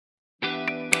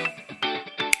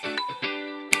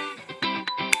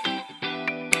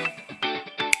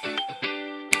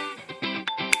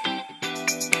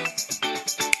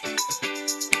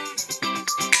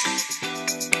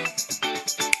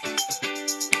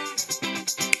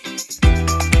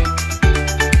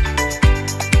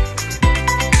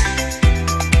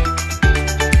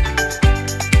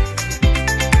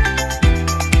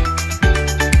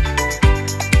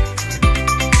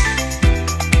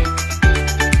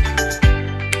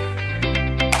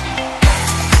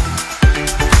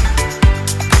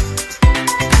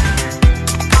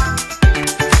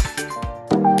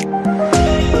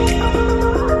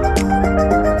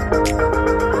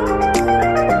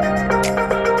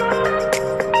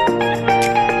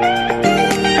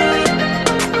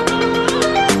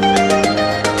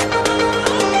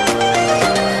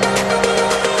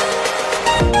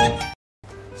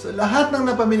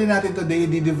family natin today,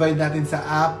 i-divide natin sa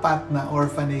 4 na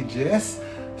orphanages.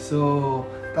 So,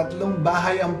 3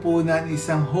 bahay ampunan,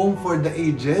 isang home for the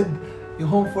aged.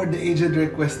 Yung home for the aged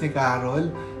request ni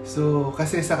Carol. So,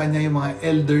 kasi sa kanya yung mga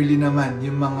elderly naman,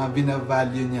 yung mga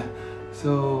binavalue niya.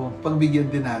 So,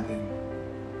 pagbigyan din natin.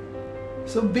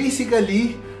 So,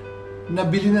 basically,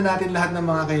 nabili na natin lahat ng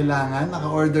mga kailangan.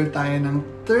 Naka-order tayo ng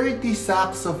 30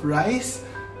 sacks of rice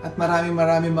at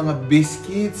maraming mga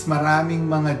biscuits, maraming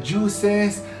mga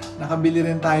juices. Nakabili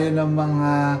rin tayo ng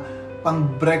mga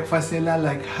pang-breakfast nila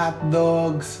like hot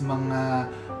dogs, mga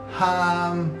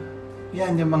ham.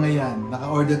 Yan, yung mga yan.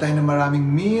 Naka-order tayo ng maraming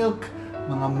milk,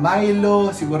 mga Milo.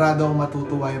 Sigurado ako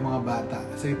matutuwa yung mga bata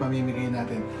sa ipamimigay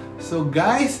natin. So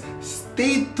guys,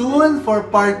 stay tuned for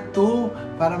part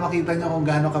 2 para makita nyo kung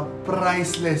gaano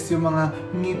ka-priceless yung mga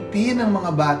ngiti ng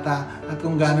mga bata at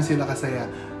kung gaano sila kasaya.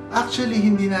 Actually,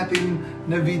 hindi natin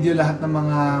na-video lahat ng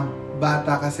mga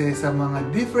bata kasi sa mga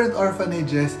different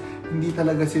orphanages, hindi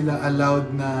talaga sila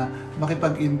allowed na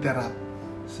makipag-interact.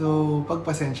 So,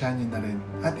 pagpasensyahan nyo na rin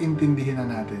at intindihin na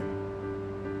natin.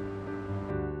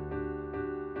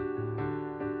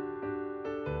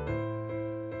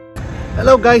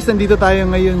 Hello guys! Nandito tayo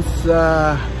ngayon sa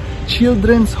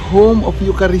Children's Home of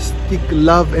Eucharistic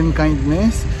Love and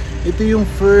Kindness. Ito yung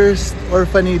first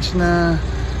orphanage na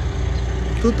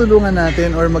tutulungan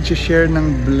natin or mag-share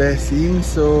ng blessing.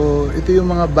 So, ito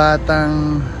yung mga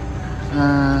batang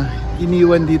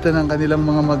iniwan dito ng kanilang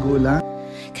mga magulang.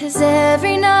 'Cause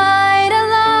every night I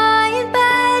lie in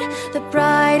bed, the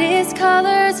brightest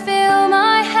colors fill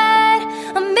my head.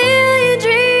 A million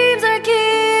dreams are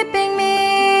keeping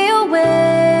me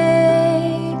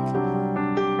awake.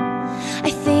 I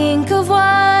think of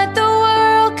what the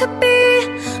world could be,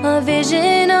 a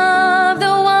vision of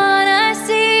the one I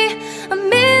see. A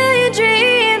million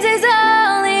dreams is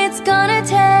all it's gonna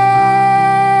take.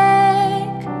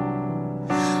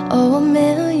 Oh, a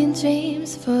million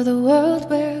dreams for the world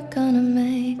we're gonna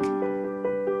make.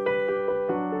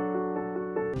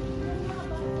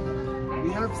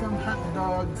 We have some hot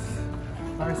dogs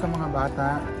para sa mga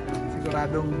bata.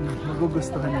 Siguradong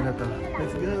magugustuhan nila to.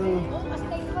 Let's go!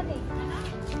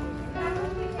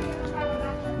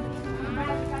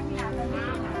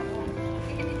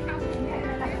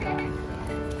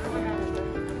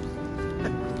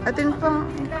 Atin pang...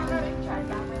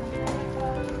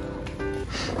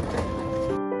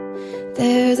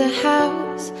 There's a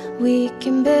house we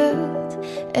can build.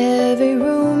 Every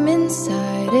room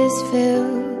inside is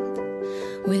filled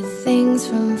with things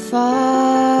from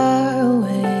far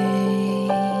away.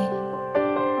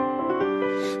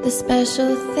 The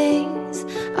special things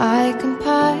I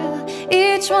compile,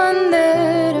 each one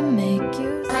there to make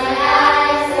you smile. My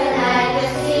eyes and I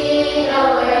can see a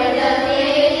word of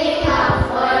meaning out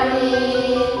for me.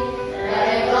 Let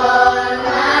it go on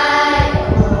my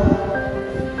own.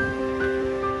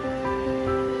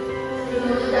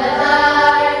 Through the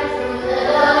dark, through the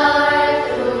door,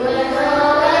 through the no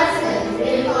one's been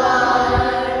before.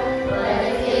 But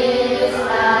it feels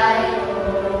like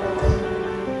home.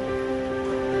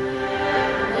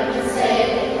 They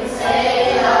can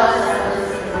say all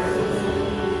sorts of things.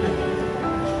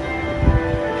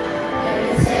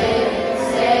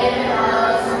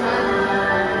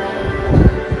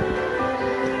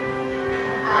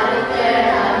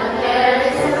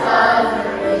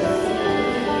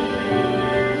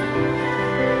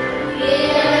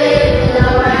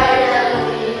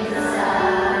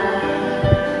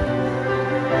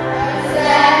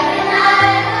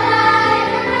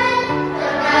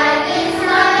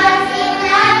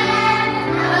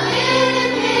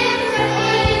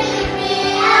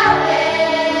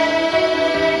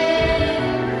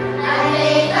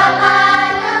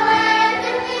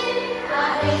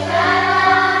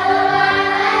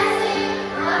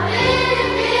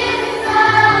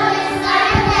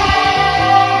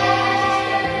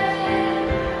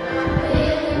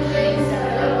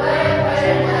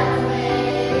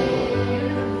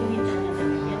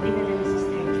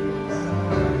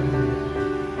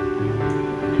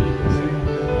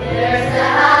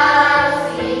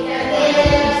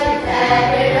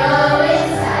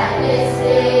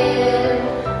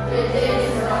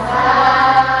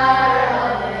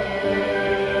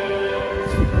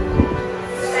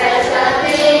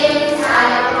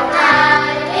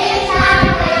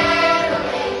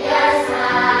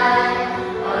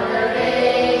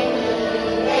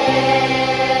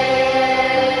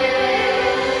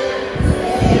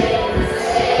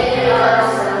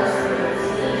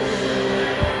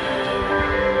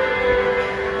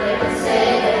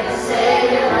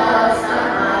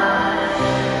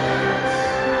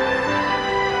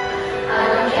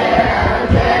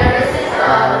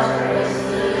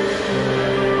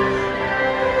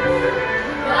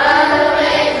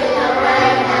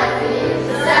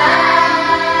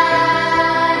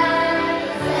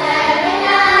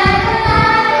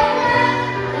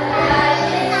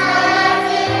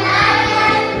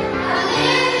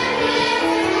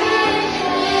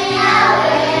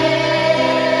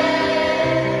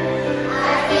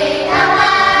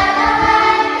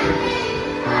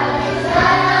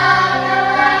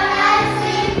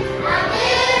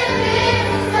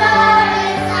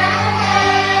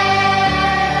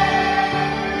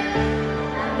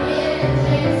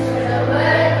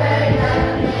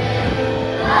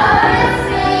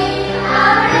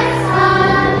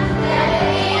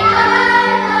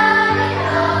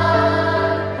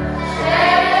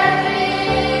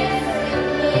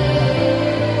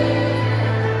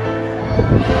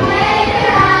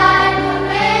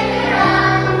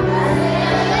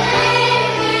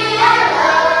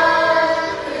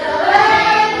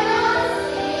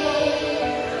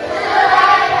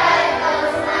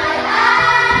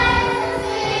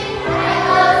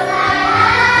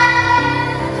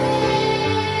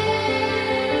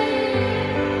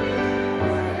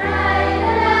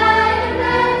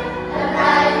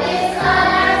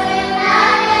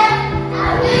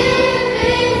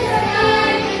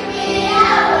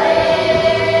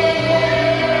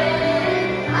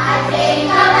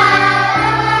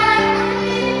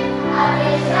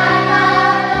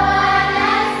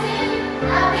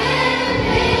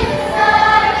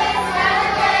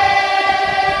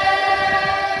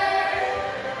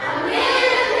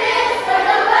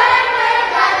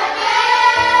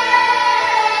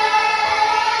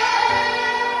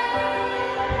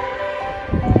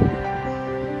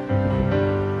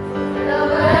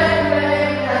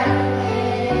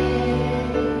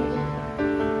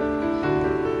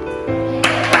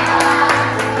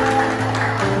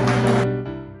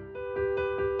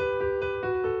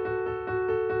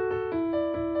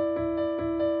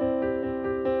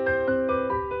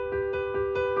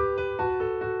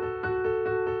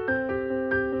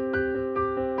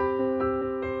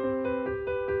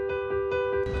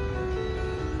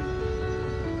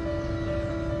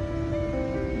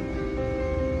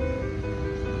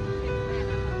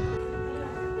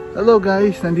 Hello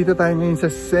guys, nandito tayo ngayon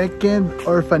sa second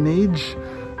orphanage.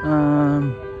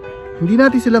 Hindi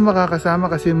natin sila makakasama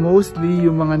kasi mostly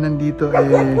yung mga nandito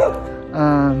ay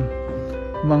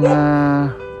mga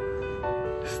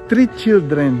street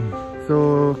children.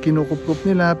 So kinukup-kup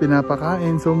nila,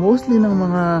 pinapakain. So mostly ng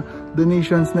mga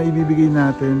donations na ibibigay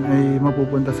natin ay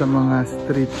mapupunta sa mga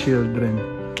street children.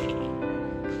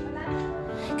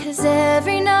 Cause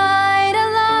every night I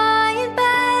lie in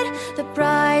bed, the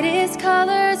brightest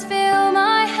colors fill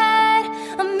my head.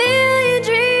 A million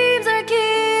dreams are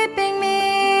keeping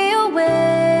me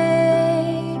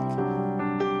awake.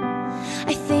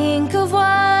 I think of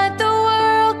what the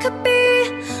world could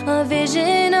be, a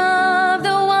vision of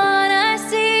the one I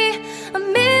see. A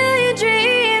million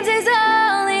dreams is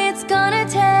all it's gonna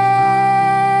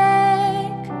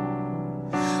take.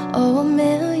 Oh, a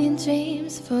million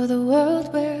dreams for the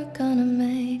world we're gonna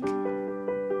make.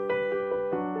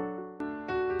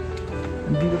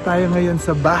 Dito tayo ngayon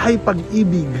sa Bahay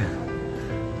Pag-ibig,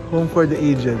 Home for the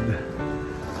Aged.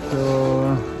 So,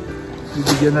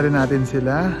 bibigyan na rin natin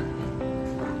sila.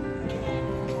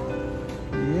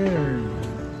 Yeah.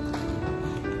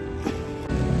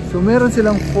 So, meron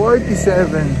silang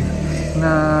 47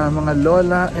 na mga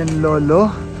lola and lolo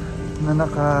na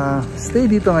naka-stay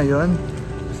dito ngayon.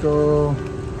 So,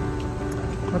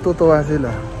 matutuwa sila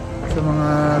sa mga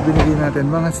binigay natin.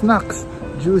 Mga snacks,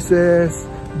 juices,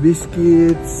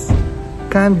 biscuits,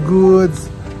 canned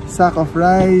goods, sack of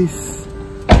rice,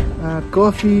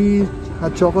 coffee,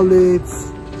 hot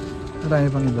chocolates,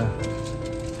 marami pang iba.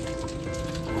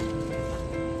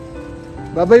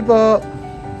 Bye-bye po!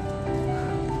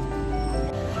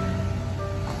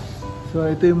 So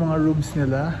ito yung mga rooms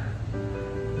nila,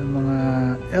 yung mga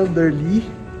elderly.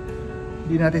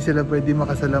 Hindi natin sila pwede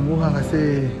makasalamuha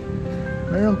kasi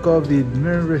mayroong COVID,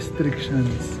 mayroong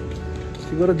restrictions.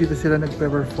 Siguro dito sila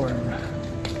nagpe-perform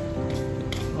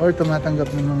or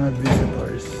tumatanggap ng mga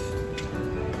visitors.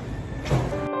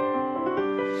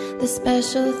 The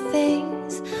special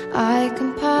things I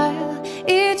compile,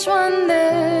 each one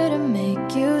there to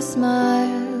make you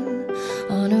smile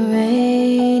on a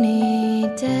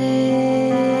rainy day.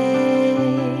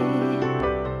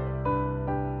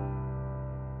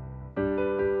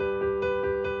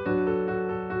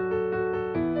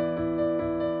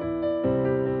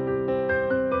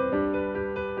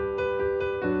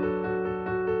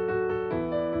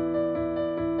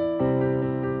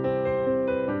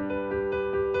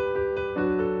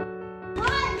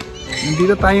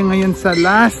 Nandito tayo ngayon sa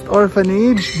last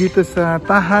orphanage dito sa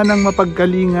Tahanang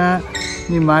Mapagkalinga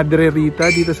ni Madre Rita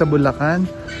dito sa Bulacan.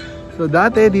 So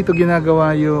dati dito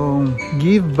ginagawa yung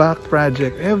Give Back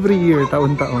Project every year,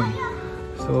 taon-taon.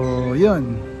 So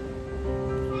yun.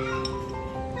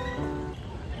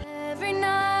 Every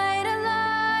night I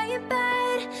lie in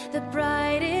bed, the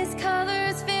brightest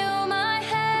colors fill my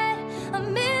head. A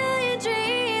million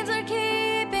dreams are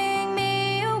keeping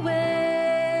me awake.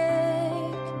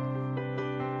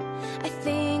 I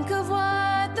think of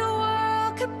what the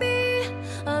world could be,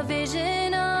 a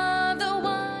vision of the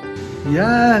one.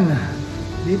 Yan!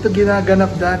 Dito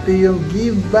ginaganap dati yung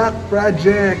Give Back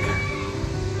Project.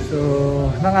 So,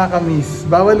 nakakamiss.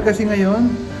 Bawal kasi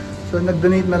ngayon. So,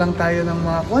 nag-donate na lang tayo ng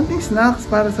mga konting snacks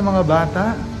para sa mga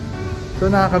bata. So,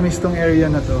 nakakamiss tong area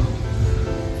na to.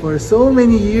 For so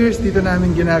many years, dito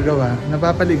namin ginagawa.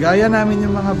 Napapaligaya namin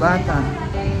yung mga bata.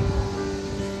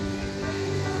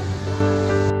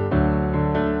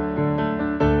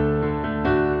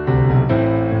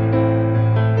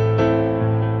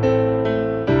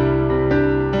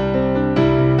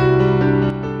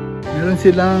 Meron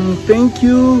silang thank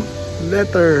you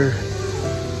letter.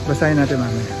 Basahin natin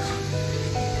mamaya.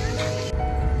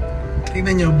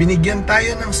 Tingnan nyo, binigyan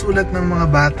tayo ng sulat ng mga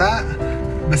bata.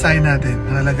 Basahin natin.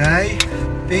 Nakalagay,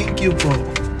 thank you po.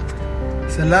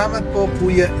 Salamat po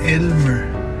Kuya Elmer.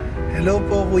 Hello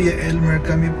po Kuya Elmer.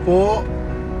 Kami po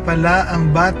pala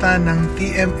ang bata ng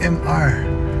TMMR.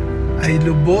 Ay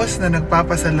lubos na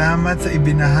nagpapasalamat sa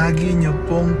ibinahagi nyo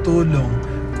pong tulong.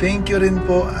 Thank you rin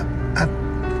po at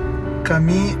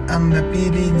kami ang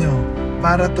napili nyo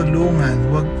para tulungan.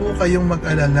 Huwag po kayong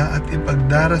mag-alala at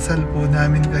ipagdarasal po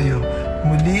namin kayo.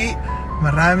 Muli,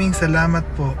 maraming salamat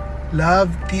po. Love,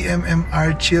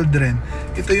 TMMR Children.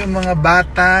 Ito yung mga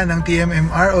bata ng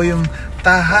TMMR o yung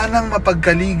Tahanang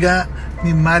Mapagkaliga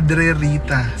ni Madre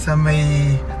Rita sa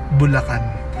may Bulacan.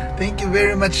 Thank you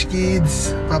very much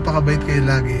kids. Papakabait kayo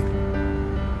lagi.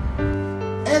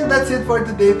 And that's it for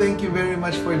today. Thank you very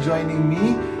much for joining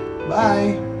me.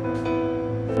 Bye!